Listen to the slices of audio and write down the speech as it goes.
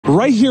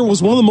Right here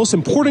was one of the most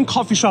important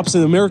coffee shops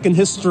in American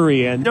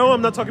history. And no,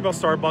 I'm not talking about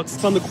Starbucks.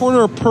 It's on the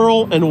corner of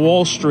Pearl and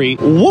Wall Street.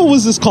 What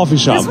was this coffee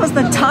shop? This was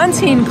the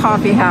Tontine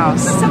Coffee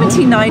House,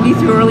 1790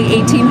 through early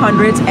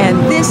 1800s, and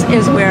this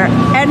is where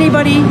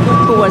anybody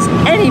who was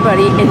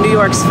anybody in New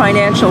York's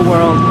financial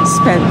world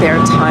spent their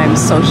time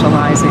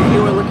socializing. If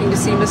you were looking to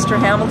see Mr.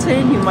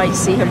 Hamilton, you might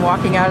see him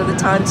walking out of the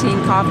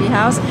Tontine Coffee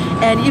House.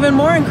 And even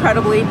more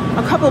incredibly,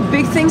 a couple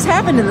big things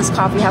happened in this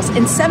coffee house.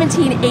 In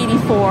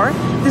 1784,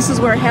 this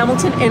is where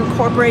Hamilton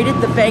incorporated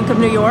the Bank of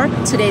New York,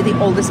 today the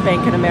oldest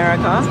bank in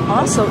America.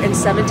 Also in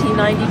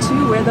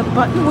 1792, where the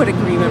Buttonwood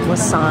Agreement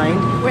was signed,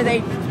 where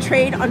they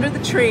trade under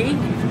the tree,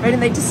 right?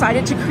 And they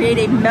decided to create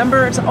a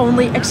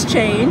members-only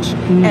exchange,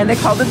 and they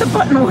called it the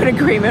Buttonwood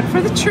Agreement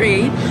for the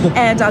tree,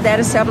 and that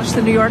established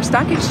the New York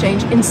Stock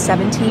Exchange in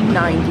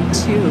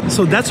 1792.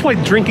 So that's why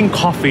drinking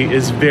coffee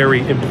is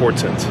very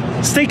important.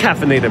 Stay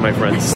caffeinated, my friends.